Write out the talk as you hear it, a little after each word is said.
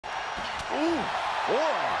Ooh,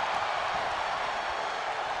 forearm.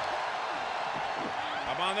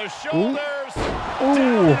 Up on those shoulders. Ooh.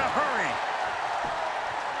 Down in a hurry.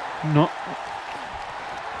 No.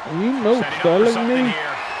 You know, telling me.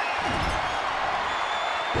 Here.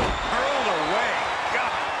 Hurled away.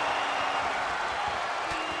 God.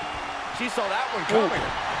 She saw that one coming.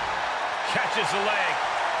 Catches the leg.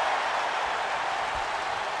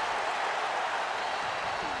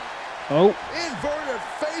 Oh. Inverted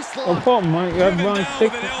face lock. Oh, Paul might have my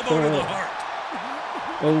ticket.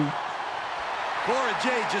 Oh. Cora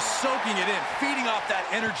Jade just soaking it in, feeding off that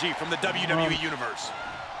energy from the WWE Universe.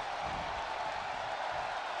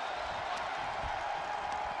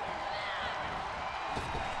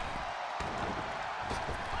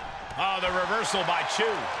 Oh, the reversal by Chu.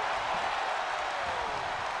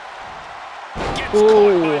 Gets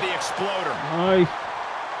caught by the exploder. Nice.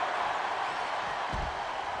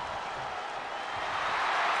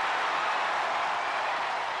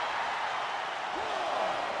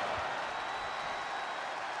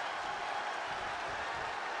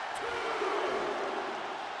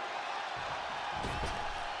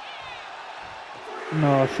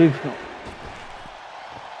 No, she's not.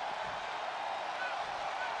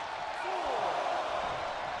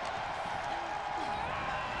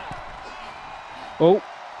 Oh.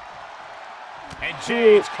 And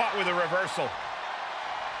Jade's caught with a reversal.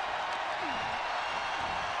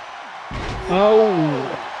 Oh.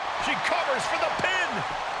 She covers for the pin.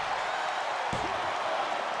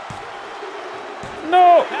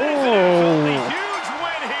 No. Absolutely huge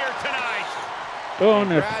win here tonight.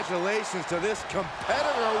 Darn it. Congratulations to this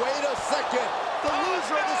competitor. Wait a second. The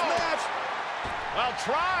loser of this match. Well,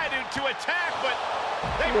 tried to attack, but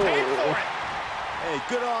they paid for it. Hey,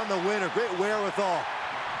 good on the winner. Great wherewithal.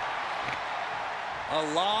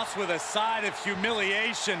 A loss with a side of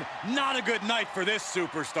humiliation. Not a good night for this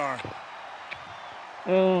superstar.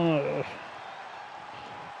 Oh,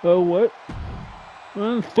 what?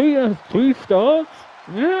 Three stars?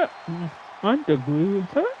 Yeah, I'd agree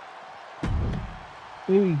with that.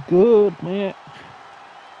 Very good match.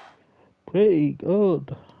 Pretty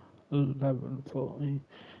good. 11:40.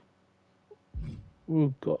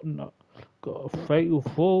 We've got a fatal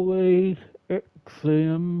 4-way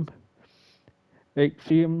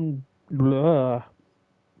Axiom, blah,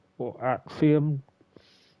 or Axiom,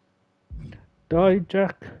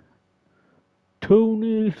 Dijak,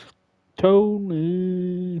 Tony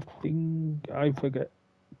thing, I forget.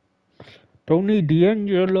 Tony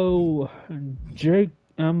D'Angelo and Jake,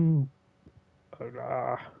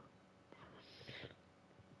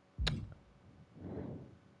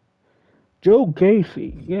 Joe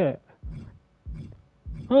Casey, yeah.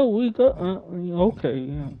 Oh, we got, okay,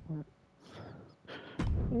 yeah.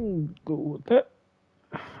 Go with that.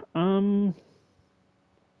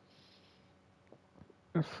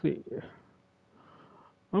 Let's see.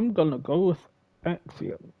 I'm gonna go with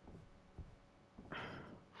Axiom.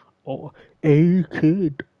 Or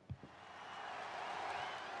A-Kid.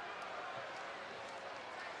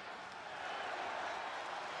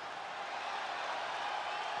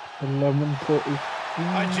 $11.40.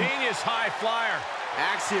 A genius high flyer.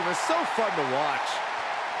 Axiom is so fun to watch.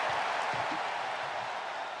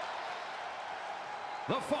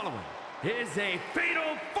 The following is a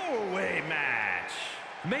fatal 4-way match.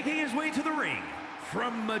 Making his way to the ring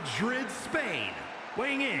from Madrid, Spain,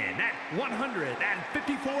 weighing in at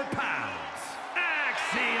 154 pounds,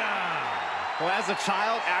 Axiom. Well, as a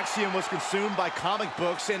child, Axiom was consumed by comic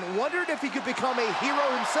books and wondered if he could become a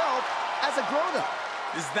hero himself as a grown-up.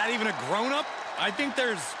 Is that even a grown-up? I think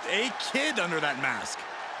there's a kid under that mask.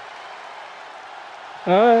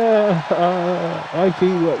 I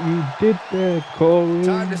see what you did there, Corey.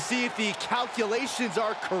 Time to see if the calculations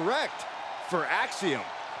are correct for Axiom.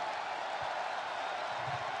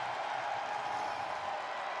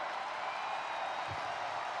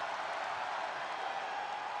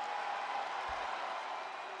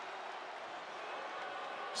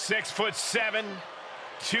 (6'7",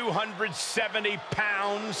 270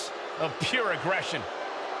 pounds of pure aggression.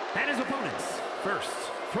 And his opponents, first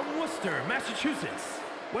from Worcester, Massachusetts,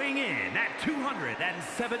 weighing in at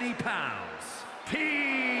 270 pounds,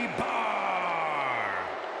 T-Bar.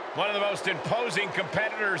 One of the most imposing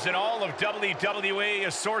competitors in all of WWE,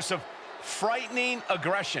 a source of frightening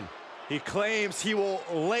aggression. He claims he will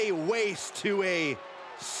lay waste to a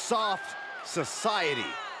soft society.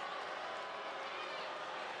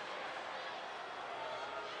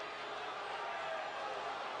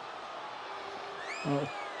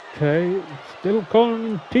 Okay, still calling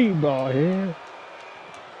him T-Bar here.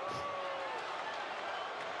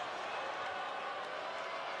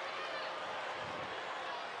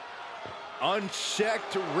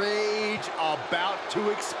 Unchecked rage about to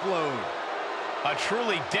explode. A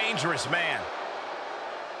truly dangerous man.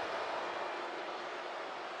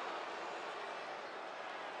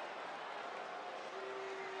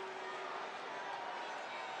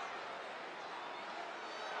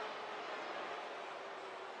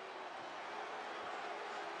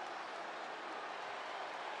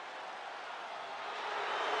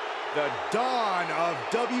 The dawn of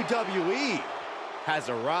WWE has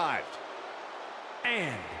arrived.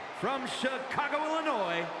 And from Chicago,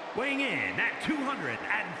 Illinois, weighing in at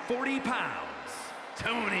 240 pounds,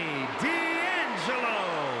 Tony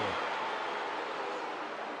D'Angelo.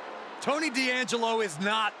 Tony D'Angelo is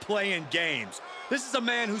not playing games. This is a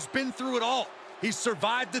man who's been through it all. He's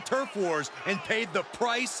survived the turf wars and paid the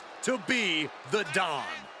price to be the Don.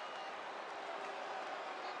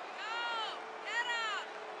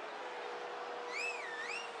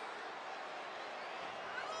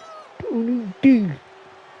 Tony D.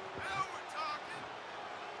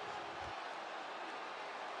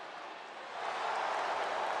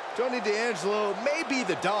 Tony D'Angelo may be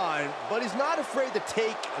the Don, but he's not afraid to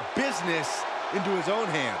take business into his own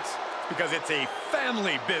hands. Because it's a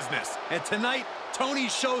family business. And tonight, Tony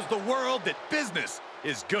shows the world that business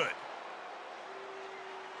is good.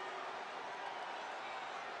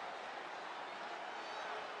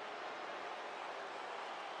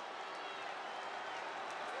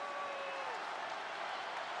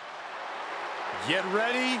 Get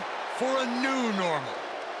ready for a new normal.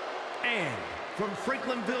 And from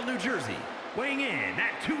Franklinville, New Jersey, weighing in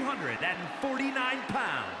at 249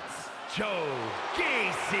 pounds, Joe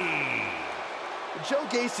Gacy. Joe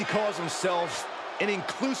Gacy calls himself an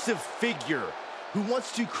inclusive figure who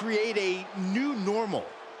wants to create a new normal.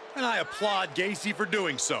 And I applaud Gacy for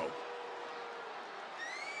doing so.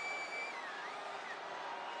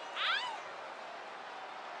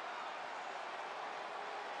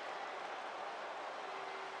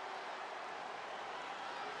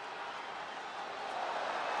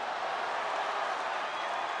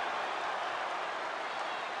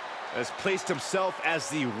 Has placed himself as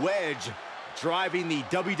the wedge driving the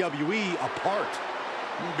WWE apart.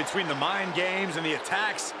 Between the mind games and the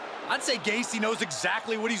attacks, I'd say Gacy knows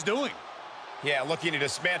exactly what he's doing. Yeah, looking to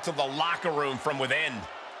dismantle the locker room from within.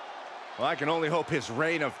 Well, I can only hope his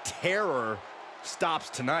reign of terror stops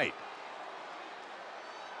tonight.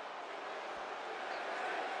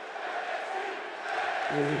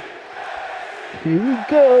 Here we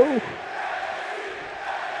go.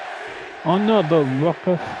 Another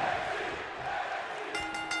ruckus.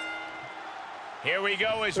 Here we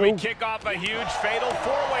go as we kick off a huge fatal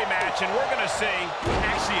four-way match, and we're going to see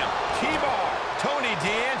Axiom, T-Bar, Tony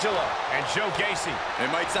D'Angelo, and Joe Gacy. It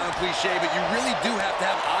might sound cliche, but you really do have to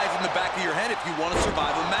have eyes in the back of your head if you want to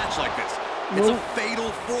survive a match like this. It's a fatal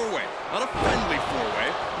four-way, not a friendly four-way,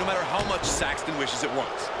 no matter how much Saxton wishes it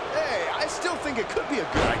was. Hey, I still think it could be a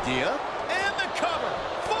good idea. And the cover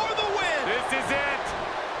for the win. This is it.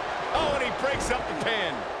 Oh, and he breaks up the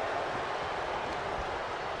pin.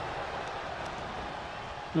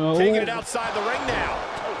 No. Taking it outside the ring now.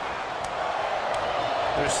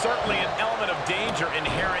 There's certainly an element of danger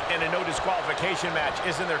inherent in a no disqualification match,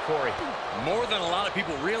 isn't there, Corey? More than a lot of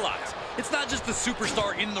people realize. It's not just the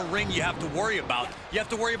superstar in the ring you have to worry about. You have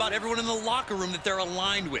to worry about everyone in the locker room that they're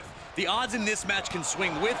aligned with. The odds in this match can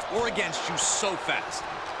swing with or against you so fast.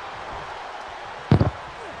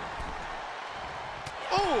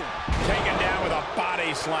 Oh! Taken down with a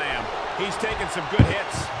body slam. He's taking some good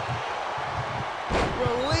hits.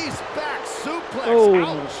 Release back suplex. Oh.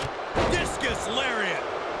 Ouch. Discus lariat.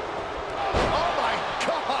 Oh my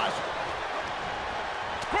gosh.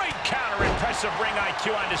 Great counter. Impressive ring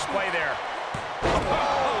IQ on display there.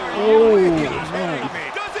 Oh,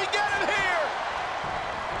 nice. Does he get him here?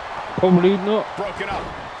 Probably not. Broken up,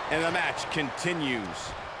 and the match continues.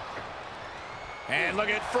 And look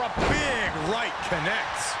at for a big right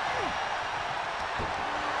connects.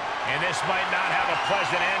 And this might not have a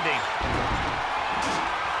pleasant ending.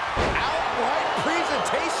 Outright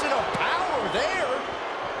presentation of power there.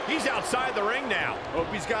 He's outside the ring now.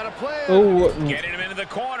 Hope he's got a plan. Oh, Getting him into the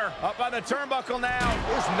corner. Up on the turnbuckle now.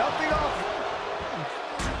 There's nothing off.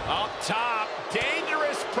 Up top.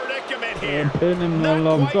 Dangerous predicament here. pin him while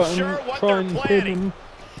Not I've quite got sure him. what Try they're and pin planning. him.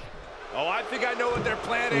 Oh, I think I know what they're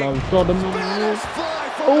planning. While I've got him. Spanish fly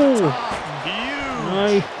from Oh. the top. Huge.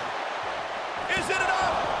 Nice. Is it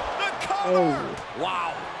enough? The cover. Oh.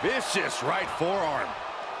 Wow. Vicious right forearm.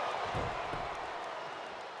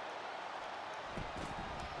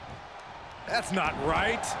 That's not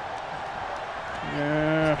right.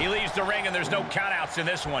 Yeah. He leaves the ring, and there's no countouts in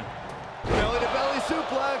this one. Belly to belly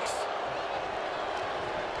suplex.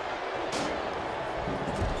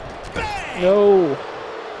 Bang! No.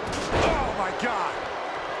 Oh, my God.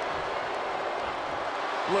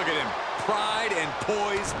 Look at him. Pride and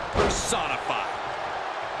poise personified.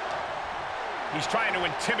 He's trying to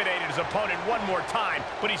intimidate his opponent one more time,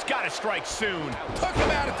 but he's got to strike soon. Took him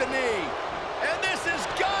out at the knee. And this has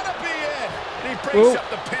got to be it. And he breaks up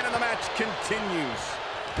the pin and the match continues.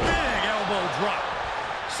 Big elbow drop.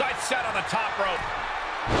 Sights set on the top rope.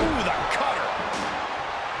 Ooh, the cutter.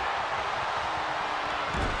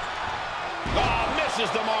 Oh, misses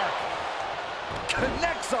the mark.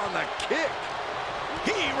 Connects on the kick.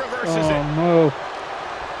 He reverses it. No.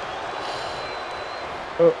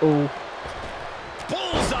 Uh-oh.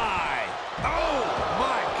 Bullseye. Oh,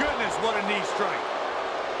 my goodness, what a knee strike.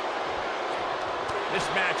 This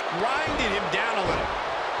match grinded him down a little.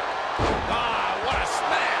 Ah, what a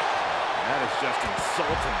smash. That is just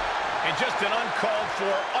insulting. And just an uncalled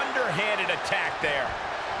for, underhanded attack there.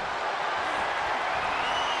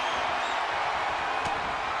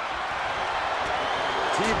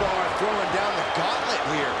 T-Bar throwing down the gauntlet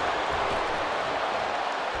here.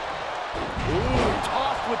 Ooh,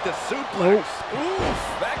 tossed with the suplex. Oof,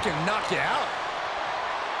 that can knock you out.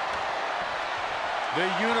 The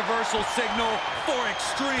universal signal for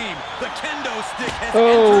extreme. The kendo stick has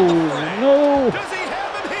entered the fray. No. Does he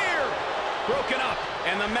have him here? Broken up,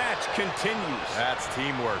 and the match continues. That's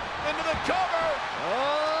teamwork. Into the cover.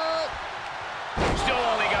 Still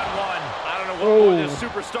only got one. I don't know what more this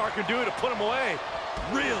superstar can do to put him away.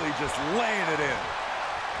 Really just laying it in.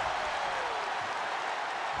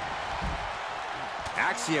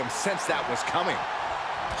 Axiom sensed that was coming.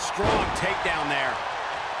 Strong takedown there.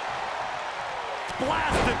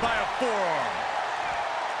 Blasted by a forearm.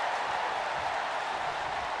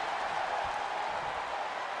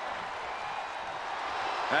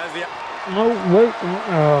 As the No, wait.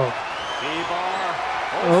 Oh. T-Bar.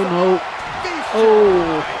 Oh, no. Feast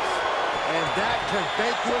Oh. and that can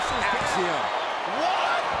vanquish Axiom.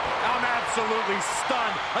 What? I'm absolutely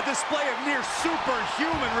stunned. A display of near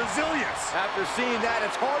superhuman resilience. After seeing that,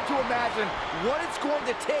 it's hard to imagine what it's going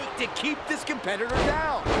to take to keep this competitor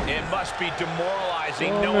down. It must be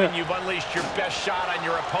demoralizing knowing you've unleashed your best shot on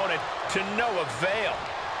your opponent to no avail.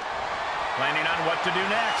 Planning on what to do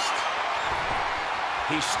next.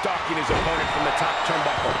 He's stalking his opponent from the top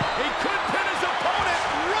turnbuckle. He could pin his opponent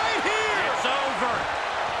right here. It's over.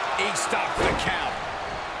 He stops the count.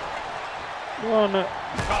 One.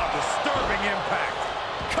 Oh, disturbing impact.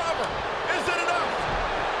 Cover. Is it enough?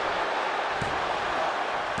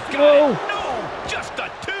 No. No, just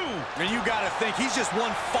a two. And you got to think he's just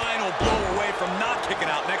one final blow away from not kicking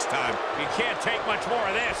out next time. He can't take much more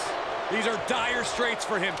of this. These are dire straits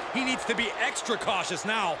for him. He needs to be extra cautious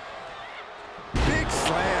now. Big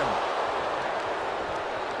slam.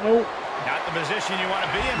 No. Not the position you want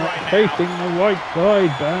to be in right now. Facing the right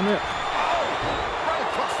side, damn it. Right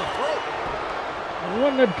across the throat. I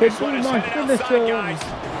wanted to This one do is my headed outside, guys.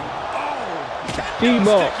 finisher. Oh,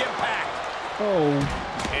 T-Bar. stick impact. Oh.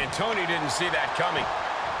 And Tony didn't see that coming.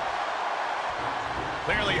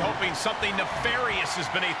 Clearly hoping something nefarious is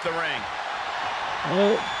beneath the ring.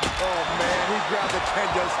 Oh. Oh, man, he grabbed the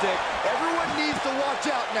kendo stick. Everyone needs to watch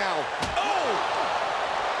out now. Oh!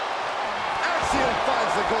 Axiom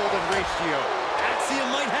finds the golden ratio. Axiom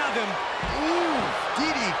might have him. Ooh,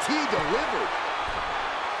 DDT delivered.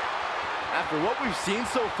 After what we've seen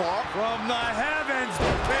so far, From the heavens,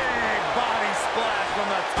 big body splash from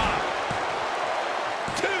the top.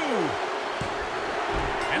 Two.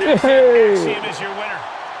 And that's it. Hey. Axiom is your winner.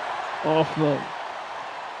 Awesome.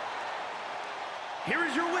 Here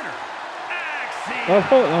is your winner, Axiom. I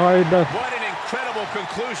thought I had What an incredible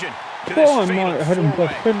conclusion to thought this I might fatal have him to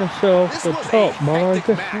four-way. finish off this the was top, a but I hectic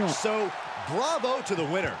guess match, not. so bravo to the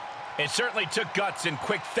winner. It certainly took guts and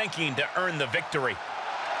quick thinking to earn the victory.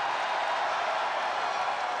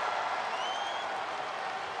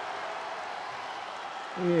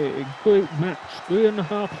 Yeah, great match.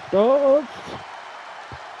 3.5 stars.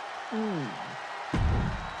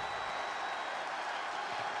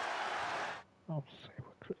 I'll say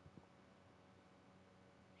what it.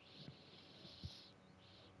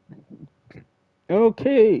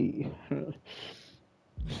 Okay.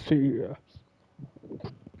 See ya.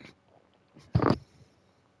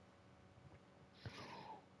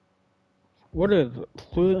 What is it?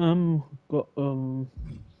 Got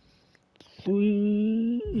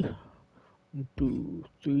 3, 2,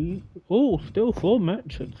 3. Oh, still 4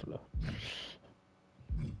 matches left.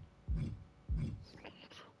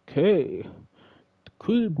 Okay. The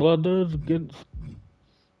Creed brothers against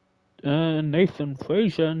Nathan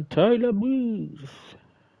Frazier and Tyler Breeze.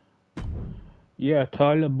 Yeah,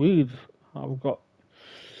 Tyler Breeze. I've got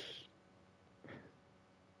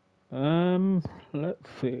Let's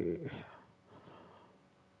see.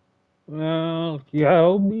 Well, yeah,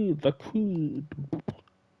 I'll be the Creed.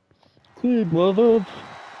 Creed brothers.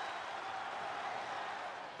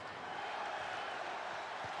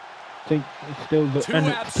 Think still the Two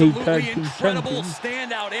NXT absolutely Tag Team incredible Champions.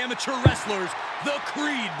 standout amateur wrestlers, the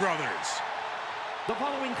Creed brothers. The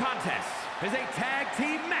following contest is a tag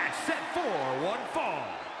team match set for one fall.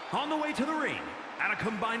 On the way to the ring, at a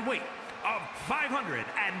combined weight of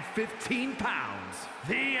 515 pounds,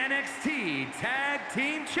 the NXT Tag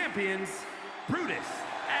Team Champions, Brutus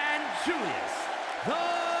and Julius,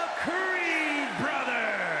 the Creed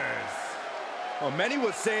brothers. Well, many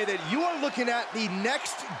would say that you are looking at the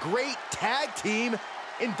next great tag team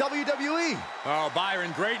in WWE. Oh,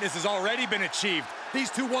 Byron, greatness has already been achieved. These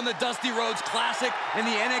two won the Dusty Rhodes Classic and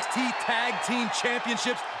the NXT Tag Team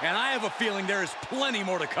Championships, and I have a feeling there is plenty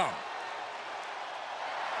more to come.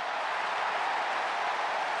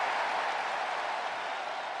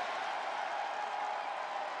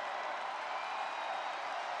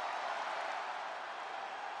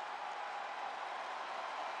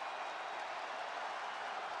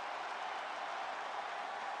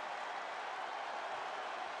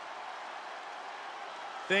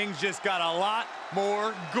 Things just got a lot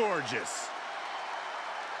more gorgeous.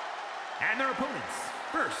 And their opponents,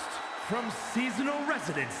 first, from seasonal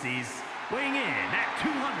residencies, weighing in at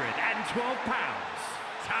 212 pounds,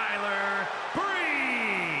 Tyler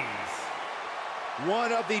Breeze.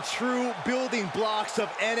 One of the true building blocks of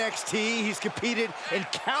NXT. He's competed in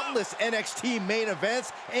countless NXT main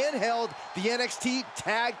events and held the NXT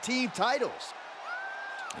Tag Team titles.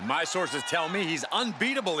 And my sources tell me he's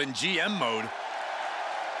unbeatable in GM mode.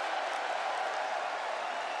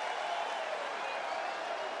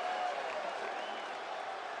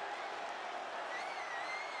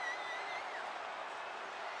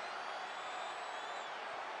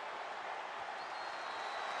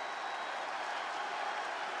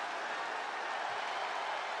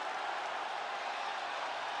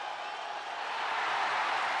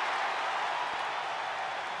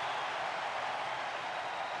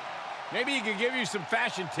 Maybe he could give you some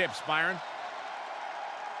fashion tips, Byron.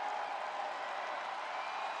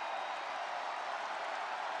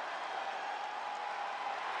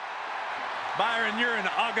 Byron, you're an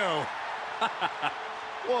uggo.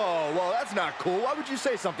 Whoa, that's not cool. Why would you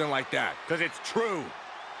say something like that? Because it's true.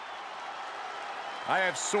 I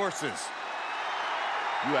have sources.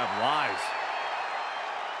 You have lies.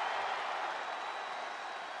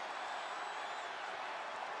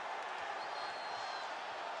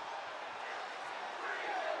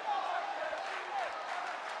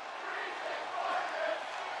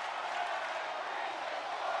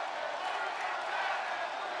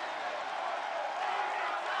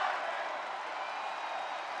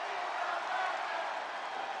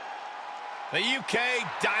 The UK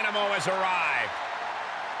Dynamo has arrived.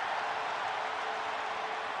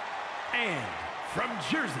 And from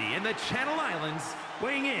Jersey in the Channel Islands,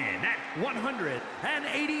 weighing in at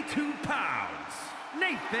 182 pounds,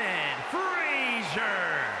 Nathan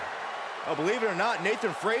Frazier. Oh, believe it or not,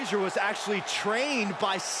 Nathan Frazier was actually trained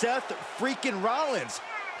by Seth freaking Rollins,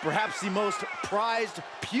 perhaps the most prized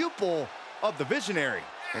pupil of the Visionary.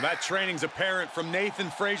 Well, that training's apparent from Nathan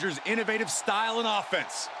Frazier's innovative style and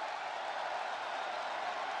offense.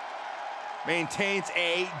 Maintains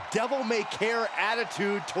a devil-may-care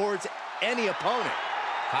attitude towards any opponent.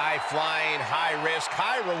 High flying, high risk,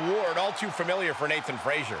 high reward, all too familiar for Nathan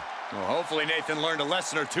Frazier. Well, hopefully Nathan learned a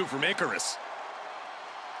lesson or two from Icarus.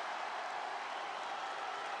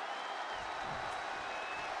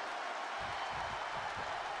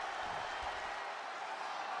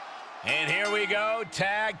 And here we go,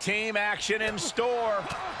 tag team action in store.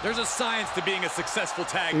 There's a science to being a successful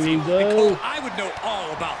tag Here team. we go. And Cole, I would know all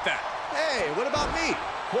about that. Hey, what about me?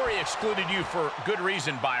 Corey excluded you for good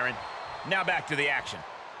reason, Byron. Now back to the action.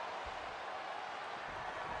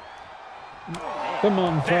 Come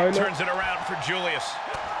on, That Tyler. turns it around for Julius.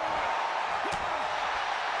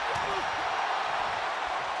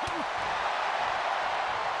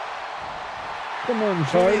 Come on,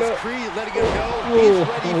 Julius Tyler. Creed letting him know he's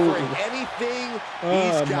ready for anything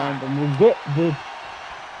he's got. Man, we'll get the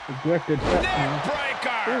rejected Neck now.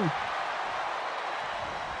 breaker.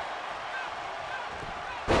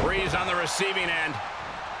 Breeze on the receiving end.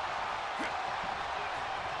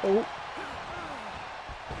 Oh,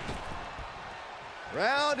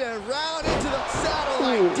 Round and round into the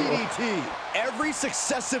satellite DDT. Every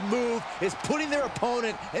successive move is putting their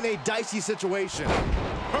opponent in a dicey situation.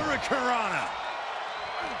 Hurricanrana.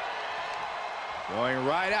 Going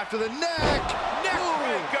right after the neck. Neck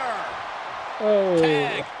breaker. oh.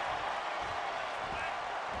 Tag.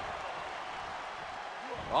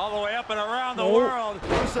 happen around the world.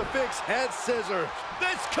 Crucifix head scissors.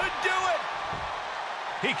 This could do it.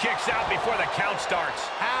 He kicks out before the count starts.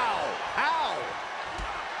 How? How?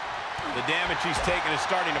 The damage he's taken is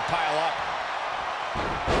starting to pile up.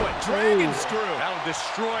 What dragon screw? That'll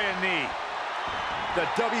destroy a knee. The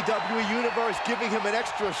WWE Universe giving him an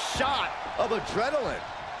extra shot of adrenaline.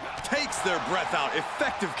 Takes their breath out.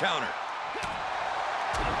 Effective counter.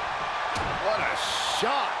 What a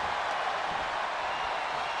shot.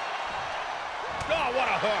 Oh, what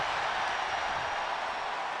a hook.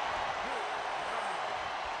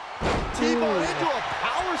 T-bone into a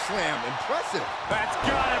power slam. Impressive. That's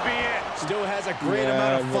gotta be it. Still has a great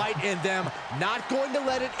amount of fight in them. Not going to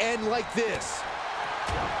let it end like this.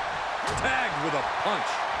 Tagged with a punch.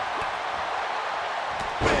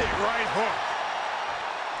 Big right hook.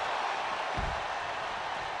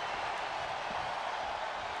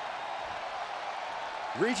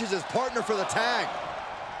 Reaches his partner for the tag.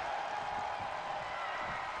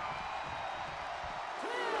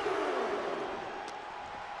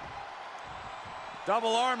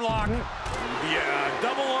 Double arm lock. Yeah,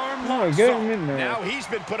 double arm lock. Oh, get him in there. Now he's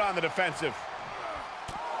been put on the defensive.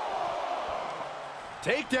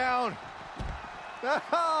 Takedown.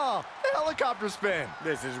 Oh, helicopter spin.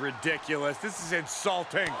 This is ridiculous. This is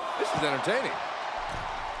insulting. This is entertaining.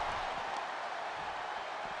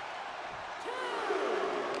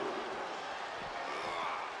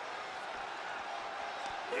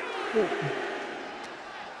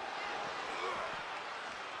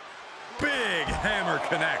 Big hammer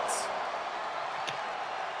connects.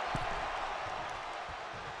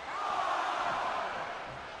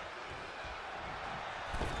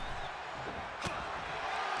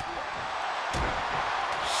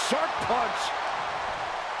 Sharp punch.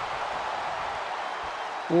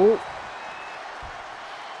 Oh.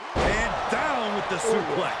 And down with the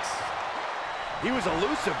suplex. He was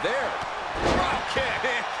elusive there. Drop kick.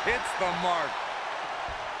 Hits the mark.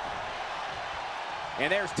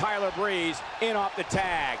 And there's Tyler Breeze in off the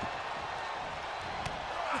tag.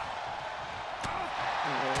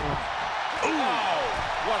 Oh,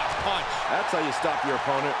 what a punch. That's how you stop your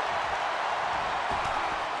opponent.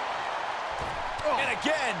 And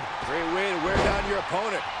again. Great way to wear down your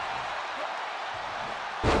opponent.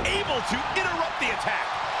 Able to interrupt the attack.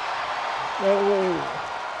 Oh.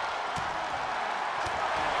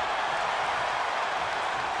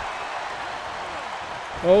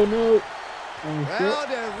 Oh no.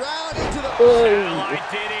 Round and round into the Satellite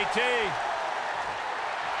DDT.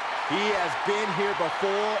 He has been here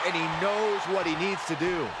before, and he knows what he needs to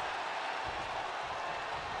do.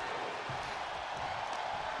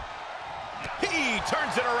 He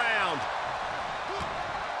turns it around.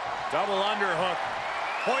 Double underhook.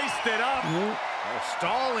 Hoisted up. Oh,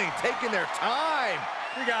 stalling, taking their time.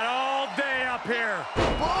 We got all day up here.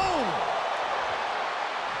 Boom!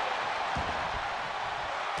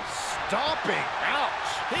 Stomping.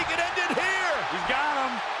 Ouch. He can end it here. He's got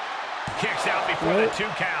him. Kicks out before the 2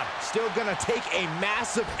 count. Still gonna take a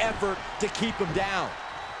massive effort to keep him down.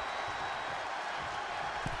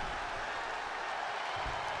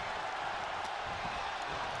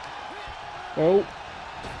 Oh.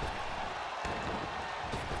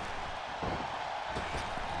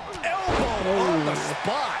 Elbow on the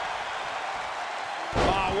spot.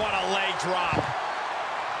 Oh, what a leg drop.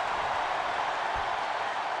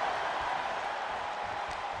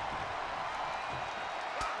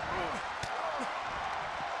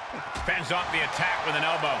 Fends off the attack with an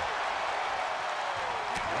elbow.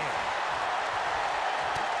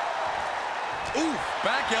 Oof,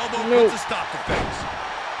 back elbow puts a stop to things.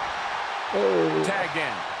 Oh. Tagged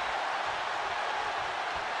in.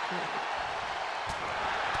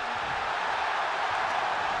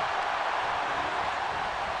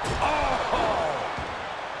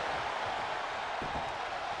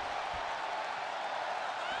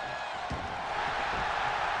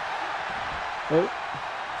 Oh.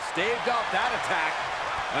 Staved off that attack.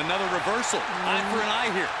 Another reversal. Eye for an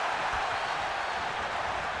eye here.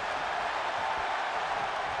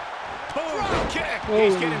 Boom, kick. Oh.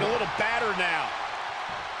 He's getting a little battered now.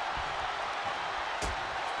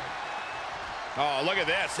 Oh, look at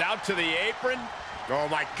this. Out to the apron. Oh,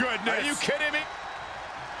 my goodness. Are you kidding me?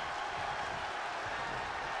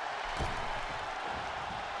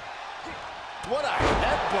 What a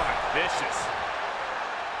headbutt. Vicious.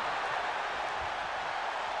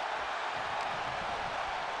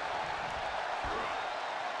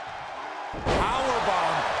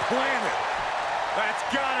 Powerbomb planted. That's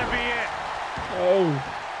gotta be it. Oh.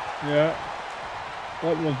 Yeah.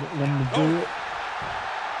 That wasn't them to do it.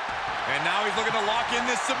 And now he's looking to lock in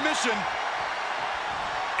this submission.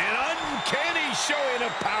 An Can he show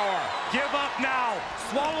enough power? Give up now.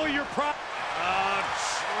 Swallow your pride.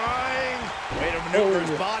 Trying. Way to maneuver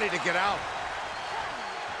his body to get out.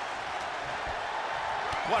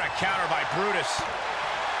 What a counter by Brutus.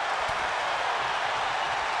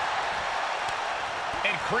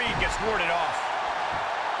 And Creed gets warded off.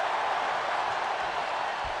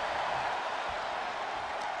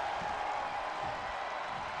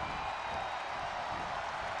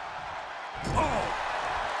 Oh!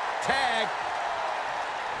 Tag.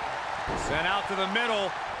 Sent out to the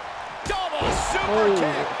middle. Double super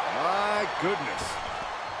kick. My goodness.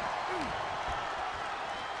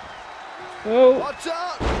 Oh. Watch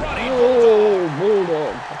out. Running Oh,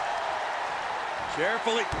 Bulldog.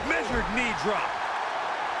 Carefully measured knee drop.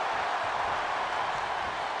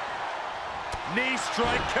 Knee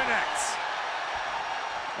strike connects.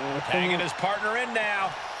 Tagging his partner in now.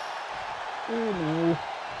 Oh, no.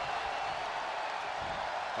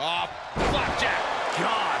 Oh, flapjack.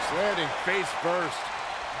 Gosh, landing face first.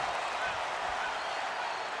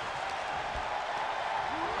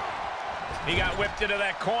 He got whipped into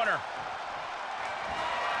that corner.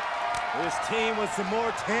 This team with some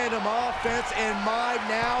more tandem offense, and my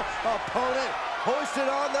now opponent hoisted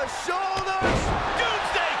on the shoulders.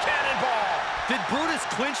 Doomsday cannonball. Did Brutus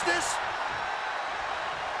clinch this?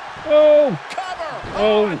 Oh. Cover.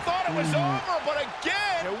 Oh. I thought it was over, but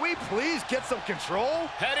again. Can we please get some control?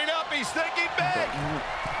 Heading up, he's thinking big.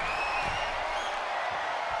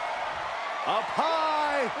 Up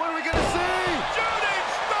high. What are we going to see? Shooting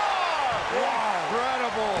star. Wow.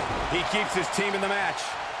 Incredible. He keeps his team in the match.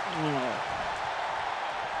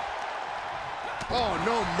 Oh,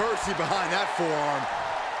 no mercy behind that forearm.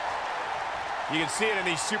 You can see it in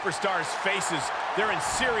these superstars' faces. They're in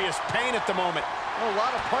serious pain at the moment. Well, a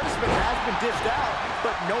lot of punishment has been dished out,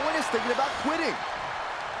 but no one is thinking about quitting.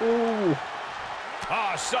 Oh.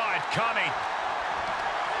 Oh, saw it coming.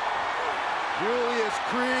 Julius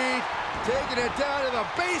Creed taking it down to the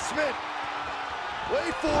basement.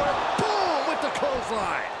 Wait for it. Boom with the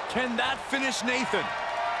clothesline. Can that finish Nathan?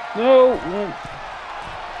 No.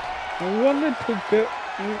 I wanted to get...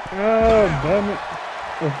 Oh, damn it.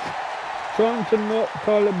 Trying to not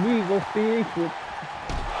call a move off the apron.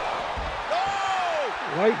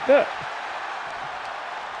 Like that.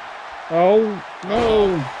 Oh, no.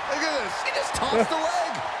 Look at this. He just tossed the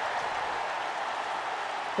leg.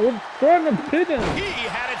 I was trying to pin him. He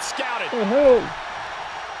had it scouted. What the hell?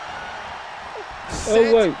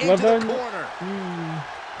 Sent wait, into was the I... corner.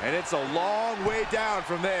 And it's a long way down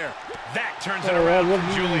from there. That turns it Oh, I around for wasn't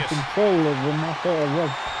in Julius. control of him. I thought I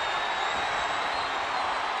was.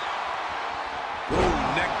 Ooh,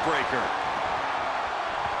 neck breaker.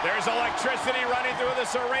 There's electricity running through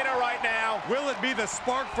this arena right now. Will it be the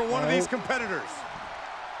spark for one of these competitors?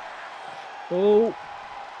 Oh.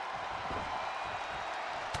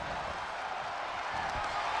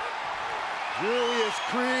 Julius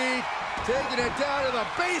Creed taking it down to the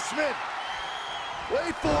basement.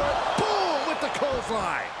 Wait for it. Boom with the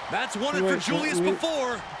clothesline. That's won it for Julius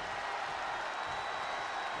before.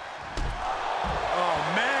 Oh,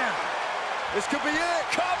 man. This could be it.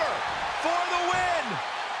 Cover for the win.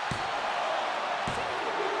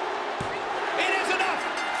 It is enough.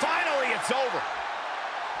 Finally, it's over.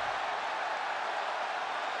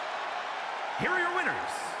 Here are your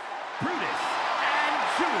winners, Brutus and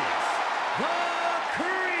Julius, the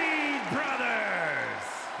Creed brothers.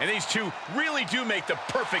 And these two really do make the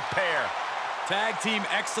perfect pair. Tag team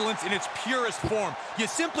excellence in its purest form. You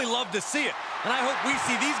simply love to see it. And I hope we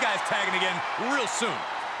see these guys tagging again real soon.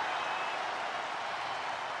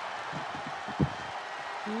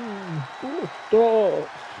 Stop.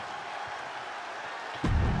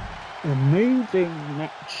 Amazing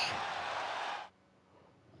match.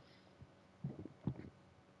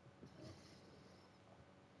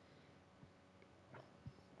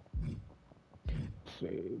 Let's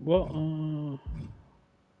see what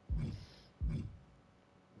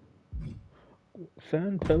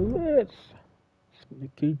Santa Liz,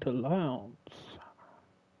 Nikita Lounge.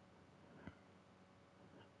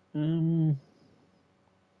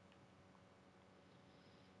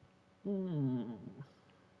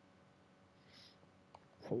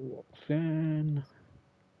 For Roxanne.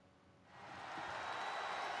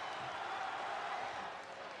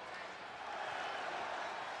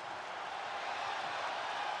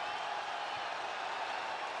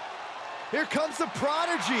 Here comes the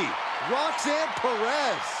prodigy, Roxanne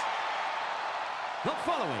Perez. The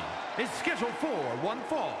following is scheduled for one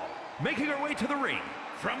fall. Making her way to the ring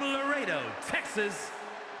from Laredo, Texas,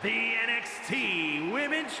 the NXT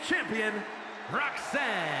Women's Champion,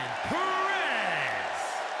 Roxanne Perez.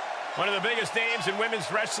 One of the biggest names in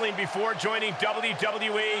women's wrestling before joining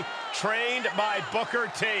WWE, trained by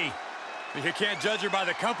Booker T. You can't judge her by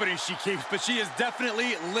the company she keeps, but she is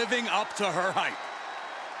definitely living up to her hype.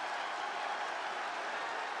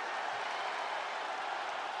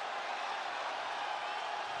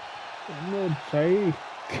 I'm gonna say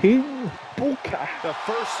King Booker. The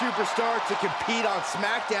first superstar to compete on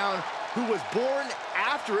SmackDown who was born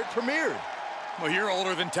after it premiered. Well, you're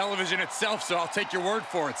older than television itself, so I'll take your word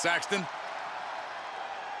for it, Saxton.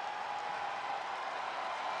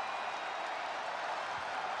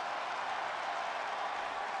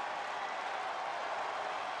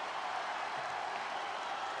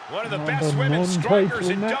 One of the best women strikers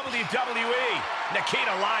in WWE,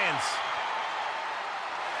 Nikita Lyons.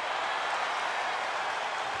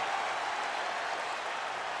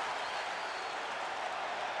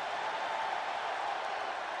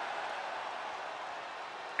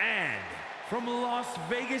 And from Las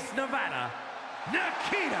Vegas, Nevada,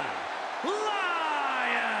 Nikita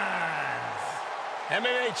Lyons.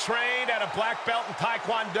 MMA trained at a black belt in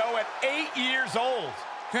Taekwondo at 8 years old.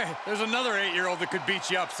 Hey, there's another 8-year-old that could beat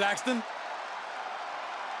you up, Saxton.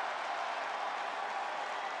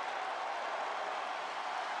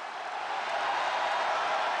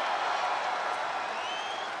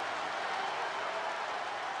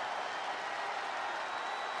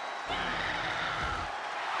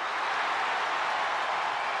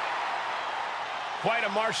 Quite a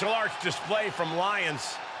martial arts display from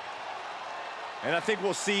Lyons. And I think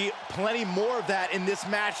we'll see plenty more of that in this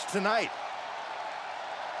match tonight.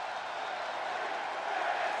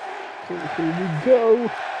 Here we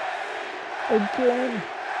go. Again.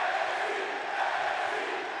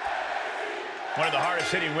 One of the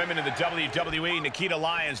hardest-hitting women in the WWE, Nikita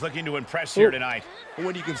Lyons, looking to impress here tonight.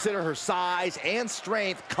 When you consider her size and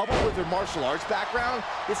strength, coupled with her martial arts background,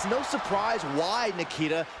 it's no surprise why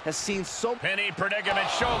Nikita has seen so... Penny predicament,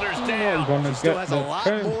 shoulders I'm down. not gonna Still get has the a lot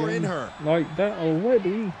more in champion her. like that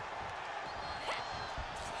already.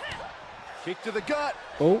 Kick to the gut.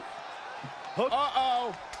 Oh. Hook.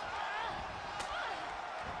 Uh-oh.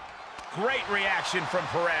 Great reaction from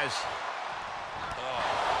Perez.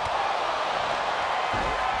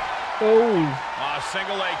 Oh.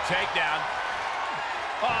 Single leg takedown.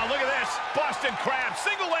 Oh, look at this. Boston Crab.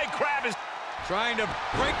 Single leg crab is Trying to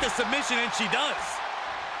break the submission, and she does.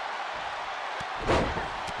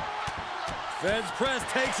 Feds press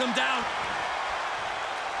takes him down.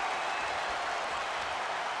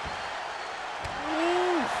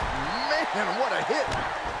 Man, what a hit.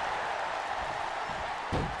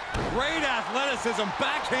 Great athleticism,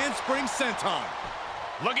 backhand spring senton.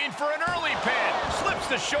 looking for an early pin. Slips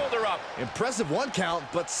the shoulder up. Impressive 1 count,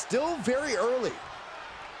 but still very early.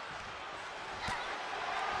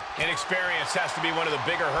 Inexperience has to be one of the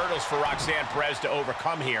bigger hurdles for Roxanne Perez to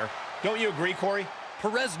overcome here. Don't you agree, Corey?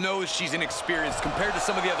 Perez knows she's inexperienced compared to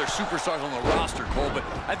some of the other superstars on the roster, Cole, but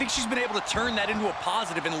I think she's been able to turn that into a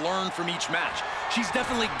positive and learn from each match. She's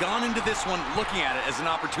definitely gone into this one looking at it as an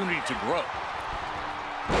opportunity to grow.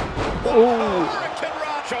 Oh. Hurricane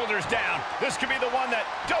Rock. Shoulders down. This could be the one that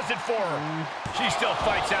does it for her. She still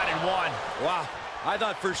fights out in one. Wow, I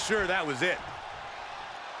thought for sure that was it.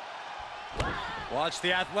 Watch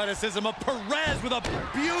the athleticism of Perez with a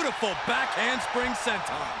beautiful backhand spring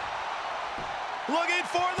senton. Looking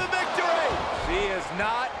for the victory. She is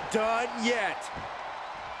not done yet.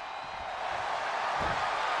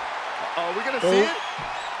 Are we going to see it?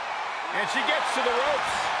 And she gets to the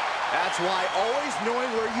ropes. That's why always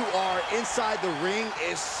knowing where you are inside the ring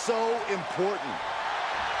is so important.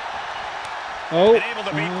 Oh. And able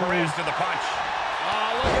to beat Perez to the punch.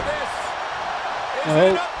 Oh, look at this. Is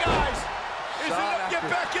it up, guys? Is it up? Get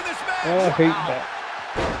back in this match. Oh, I hate that.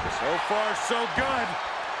 So far, so good.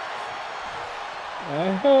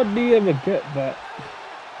 I hardly ever get that.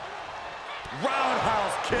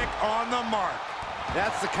 Roundhouse kick on the mark.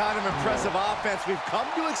 That's the kind of impressive offense we've come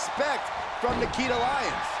to expect from Nikita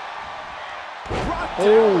Lyons. Brought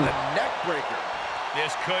down the neck breaker.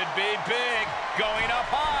 This could be big. Going up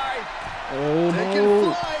high. Oh, Taking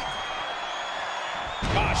no. flight.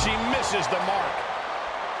 Ah, she misses the mark.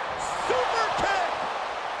 Super kick.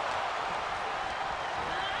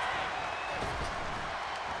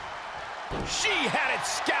 She had it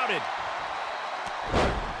scouted.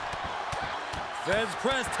 Feds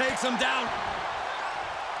press takes him down.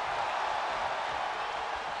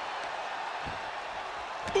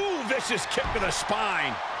 Ooh, vicious kick to the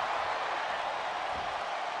spine.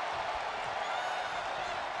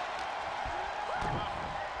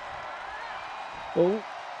 Oh.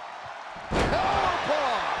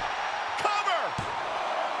 Powerbomb. Cover.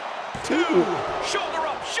 Two. Shoulder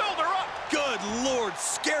up, shoulder up. Good Lord,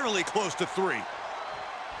 scared barely close to 3.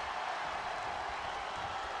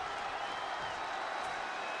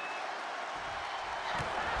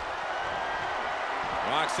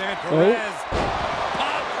 Roxanne Perez.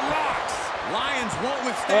 Pop rocks. Lions won't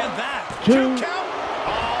withstand that. 2 count.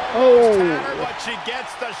 Oh. Hammered, but she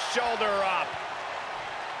gets the shoulder up.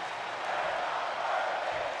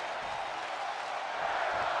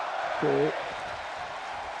 Four.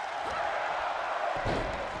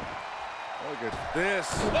 Look at this.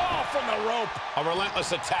 Oh, from the rope. A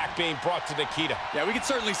relentless attack being brought to Nikita. Yeah, we can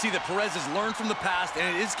certainly see that Perez has learned from the past,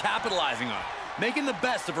 and it is capitalizing on it, making the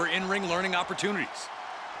best of her in-ring learning opportunities.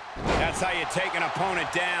 That's how you take an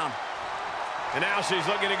opponent down. And now she's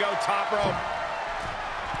looking to go top rope.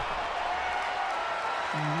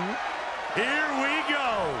 Here we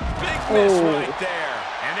go. Big miss right there.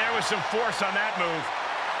 And there was some force on that move.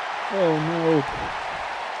 Oh no.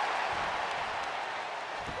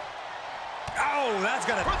 Oh, that's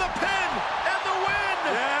got to... For the pin and the win.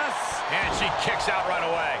 Yes. And she kicks out right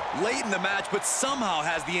away. Late in the match, but somehow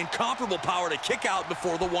has the incomparable power to kick out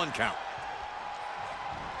before the 1 count.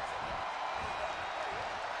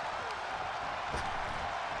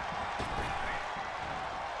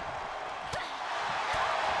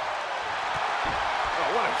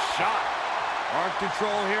 What a shot. Arm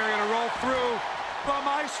control here, gonna roll through. The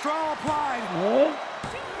Maestro applied. What?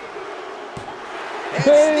 And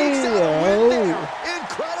sneaks out a win there.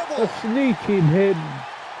 Incredible. A sneaking hit.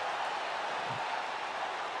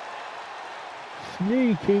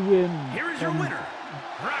 Sneaky win. Here is your winner,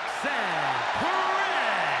 Roxanne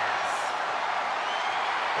Perez.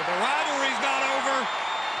 But the rivalry's not over.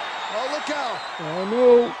 Oh, look out. Oh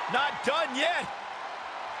no. Not done yet.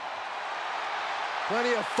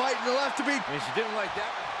 Plenty of fighting left to be. I mean, she didn't like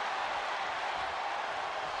that.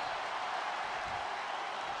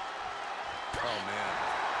 Oh, man.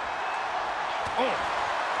 Oh.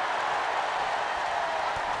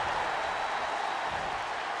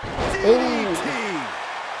 DDT.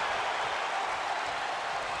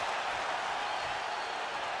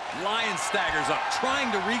 Lion staggers up,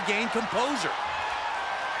 trying to regain composure.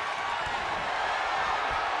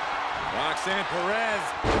 Roxanne Perez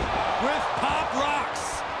with pop rocks.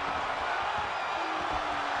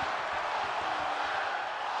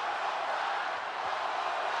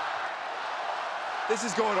 This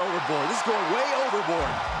is going overboard. This is going way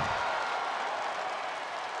overboard.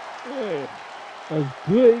 Yeah. A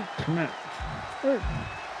great match.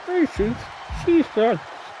 She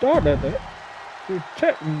started it. She's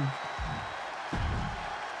checking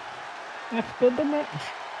after the match.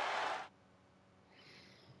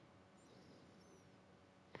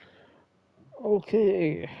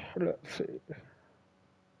 Okay, let's see.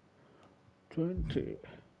 20.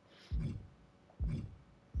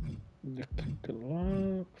 Nikita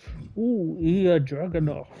Lux. Ooh, Ilya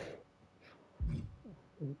Dragunov.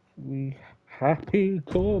 We Happy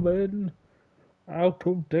Corbin. Out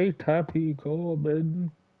of date Happy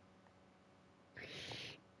Corbin.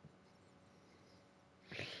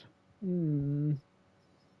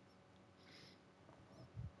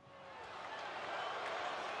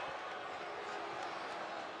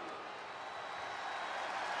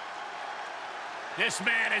 This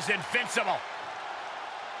man is invincible.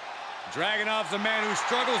 Dragunov's a man who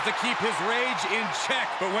struggles to keep his rage in check,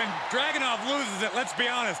 but when Dragunov loses it, let's be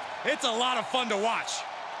honest, it's a lot of fun to watch.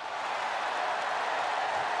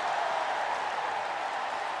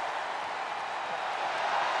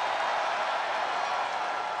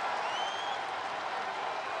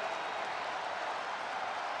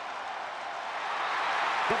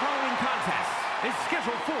 The following contest is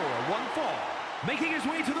scheduled for one fall. Making his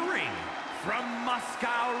way to the ring from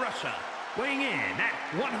Moscow, Russia, weighing in at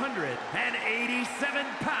 187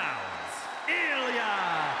 pounds, Ilya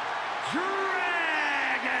Dragunov.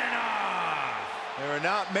 There are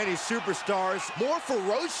not many superstars more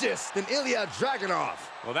ferocious than Ilya Dragunov.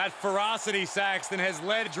 Well, that ferocity, Saxton, has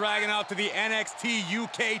led Dragunov to the NXT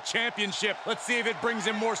UK Championship. Let's see if it brings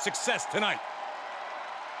him more success tonight.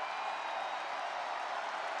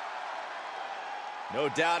 No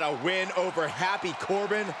doubt a win over Happy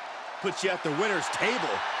Corbin puts you at the winner's table.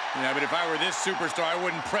 Yeah, but if I were this superstar, I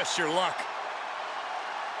wouldn't press your luck.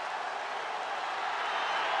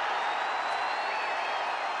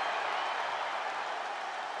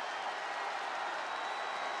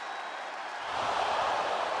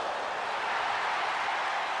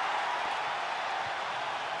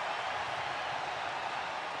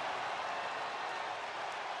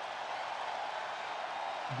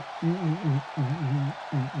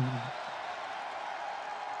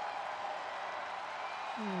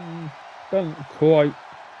 Doesn't quite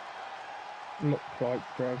look like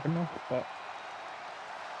Dragunov, but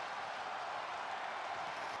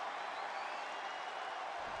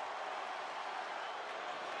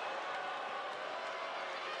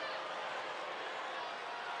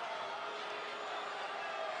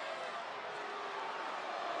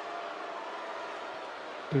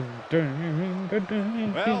Well,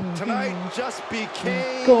 tonight just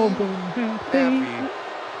became Goldberg. happy.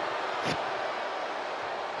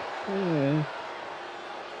 Yeah.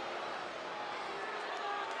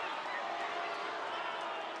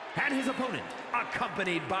 And his opponent,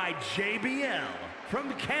 accompanied by JBL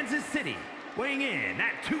from Kansas City, weighing in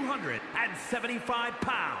at 275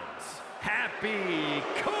 pounds, Happy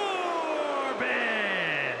Corbin!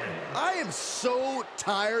 I am so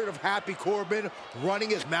tired of Happy Corbin running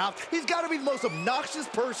his mouth. He's got to be the most obnoxious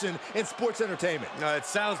person in sports entertainment. It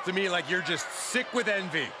sounds to me like you're just sick with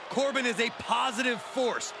envy. Corbin is a positive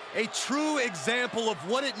force, a true example of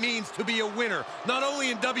what it means to be a winner, not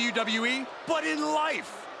only in WWE, but in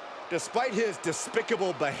life. Despite his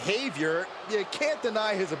despicable behavior, you can't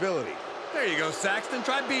deny his ability. There you go, Saxton.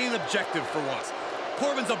 Try being objective for once.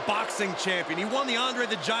 Corbin's a boxing champion. He won the Andre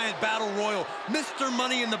the Giant Battle Royal, Mr.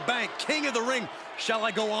 Money in the Bank, King of the Ring. Shall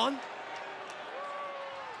I go on?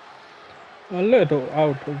 A little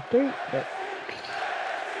out of date, but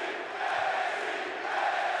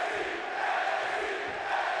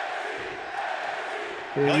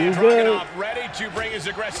here you go. Dragunov ready to bring his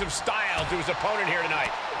aggressive style to his opponent here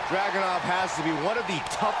tonight. Dragunov has to be one of the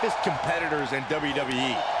toughest competitors in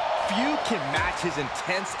WWE. Few can match his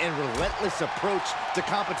intense and relentless approach to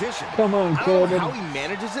competition. Come on, I don't know Corbin. how he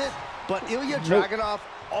manages it, but Ilya Dragunov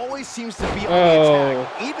always seems to be on the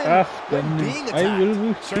attack, even when being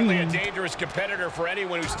attacked. Certainly a dangerous competitor for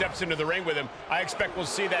anyone who steps into the ring with him. I expect we'll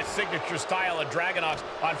see that signature style of Dragunov's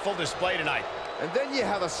on full display tonight. And then you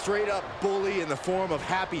have a straight-up bully in the form of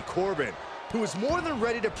Happy Corbin, who is more than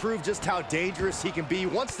ready to prove just how dangerous he can be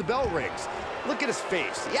once the bell rings. Look at his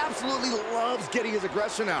face. He absolutely loves getting his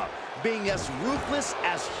aggression out, being as ruthless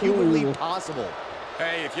as humanly possible.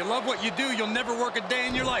 Hey, if you love what you do, you'll never work a day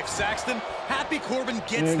in your life, Saxton. Happy Corbin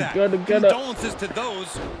gets that. Condolences to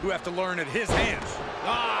those who have to learn at his hands.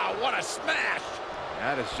 Ah, what a smash!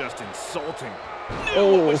 That is just insulting.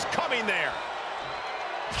 Knew what was coming there.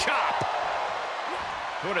 Chop!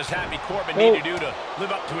 What does Happy Corbin need to do to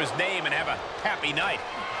live up to his name and have a happy night?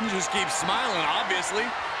 He just keeps smiling, obviously.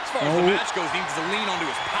 As far as the match goes, he needs to lean onto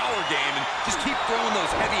his power game and just keep throwing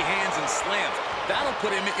those heavy hands and slams. That'll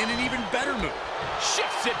put him in an even better mood.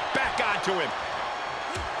 Shifts it back onto him.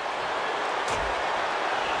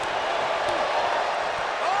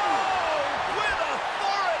 Oh, with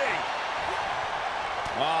authority!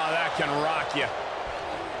 Oh, that can rock you.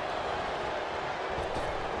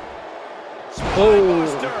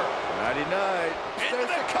 Buster. Nighty night. There's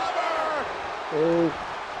the cover. Oh.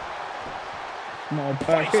 Small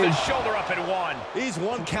Fights the package. shoulder up and one. These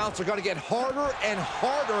one counts are going to get harder and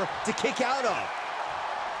harder to kick out of.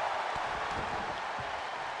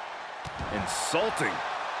 Insulting.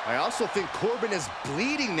 I also think Corbin is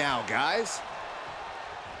bleeding now, guys.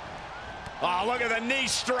 Oh, look at the knee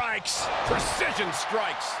strikes. Precision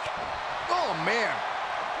strikes. Oh, man.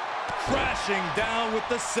 Crashing down with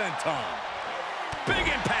the senton. Big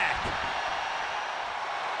impact.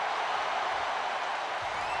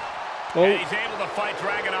 Oh. And he's able to fight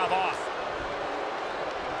Dragunov off.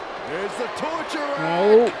 There's the torture rack.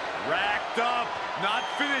 No. Racked up. Not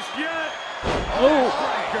finished yet. Oh.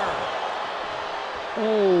 Striker.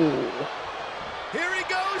 Oh. Here he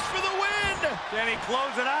goes for the win. Can he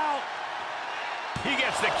close it out? He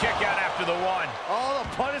gets the kick out after the one. All the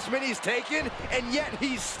punishment he's taken, and yet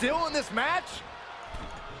he's still in this match?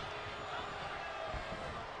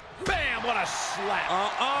 Bam, what a slap.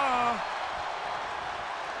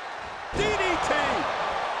 DDT.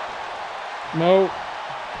 No.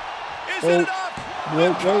 Is it up?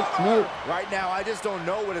 No. Right now, I just don't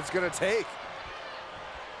know what it's going to take.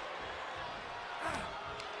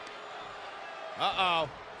 Uh-oh.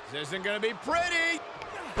 This isn't going to be pretty.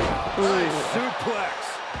 Nice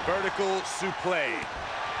suplex. Vertical suplex.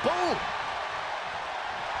 Boom.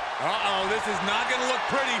 Uh-oh, this is not going to look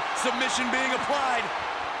pretty. Submission being applied.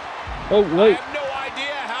 Oh, I wait. have no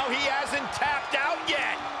idea how he hasn't tapped out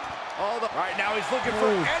yet. Right now, he's looking for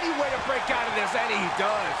any way to break out of this, and he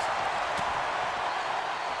does.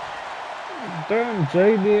 Damn,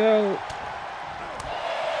 JBL.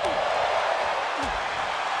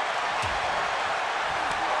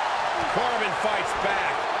 Corbin fights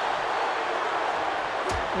back.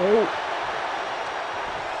 Oh.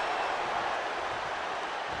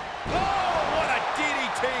 Oh, what a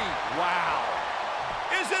DDT. Wow.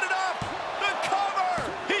 Is it enough? The cover.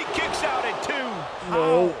 He kicks out at two.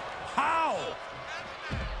 No. How?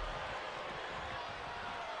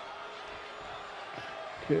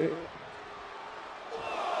 Okay.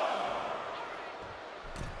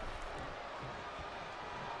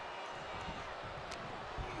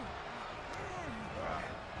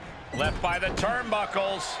 Left by the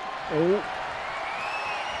turnbuckles. Oh.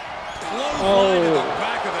 Clothesline to the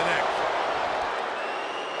back of the neck.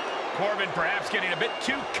 Corbin perhaps getting a bit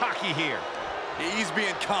too cocky here. He's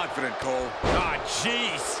being confident, Cole. Ah,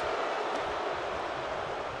 jeez.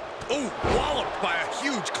 Oh, walloped by a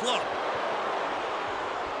huge club.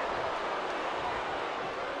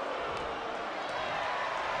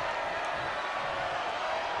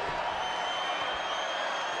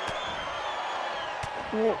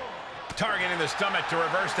 Oh. Targeting the stomach to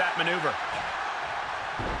reverse that maneuver.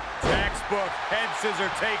 Textbook head scissor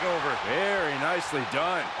takeover. Very nicely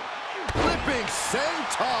done. Flipping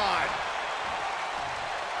senton.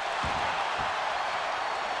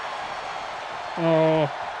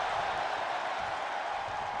 Oh.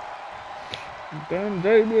 Damn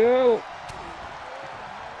JBL.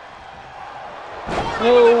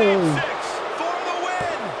 Oh. For the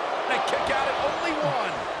win. They kick out at only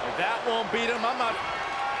one. If that won't beat him, I'm not.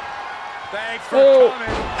 Thanks for coming.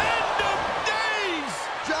 End of days.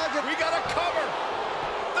 We got a cover.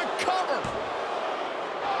 The cover.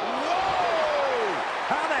 Whoa.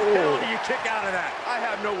 How the hell do you kick out of that? I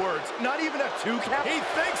have no words. Not even a 2 count. He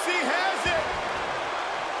thinks he has it.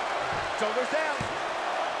 Shoulders down.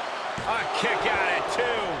 A kick out at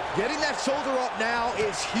 2. Getting that shoulder up now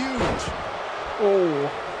is huge. Oh.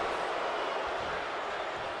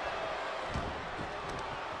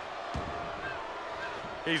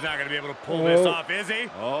 He's not going to be able to pull this off, is he?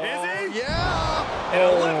 Oh, is he? Yeah.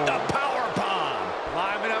 And lift a power bomb.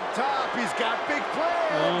 Climbing up top. He's got big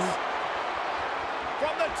plans.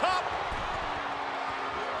 From the top.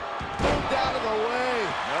 Moved out of the way.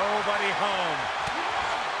 Nobody home.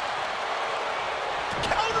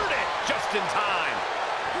 Countered it just in time.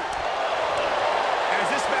 As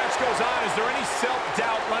this match goes on, is there any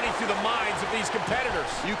self-doubt running through the minds of these competitors?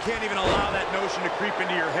 You can't even allow that notion to creep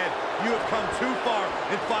into your head. You have come too far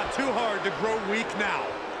and fought too hard to grow weak now.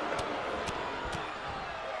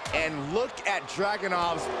 And look at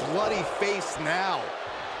Dragunov's bloody face now.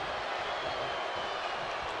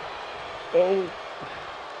 Oh.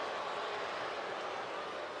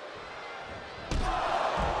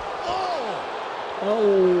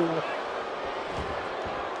 Oh.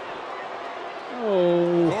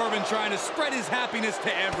 Oh. Corbin trying to spread his happiness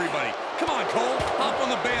to everybody. Come on, Cole. Hop on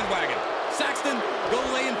the bandwagon. Saxton, go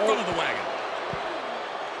lay in front of the wagon.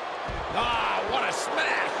 Ah, what a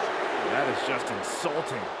smash. That is just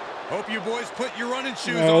insulting. Hope you boys put your running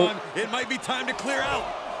shoes on. It might be time to clear out.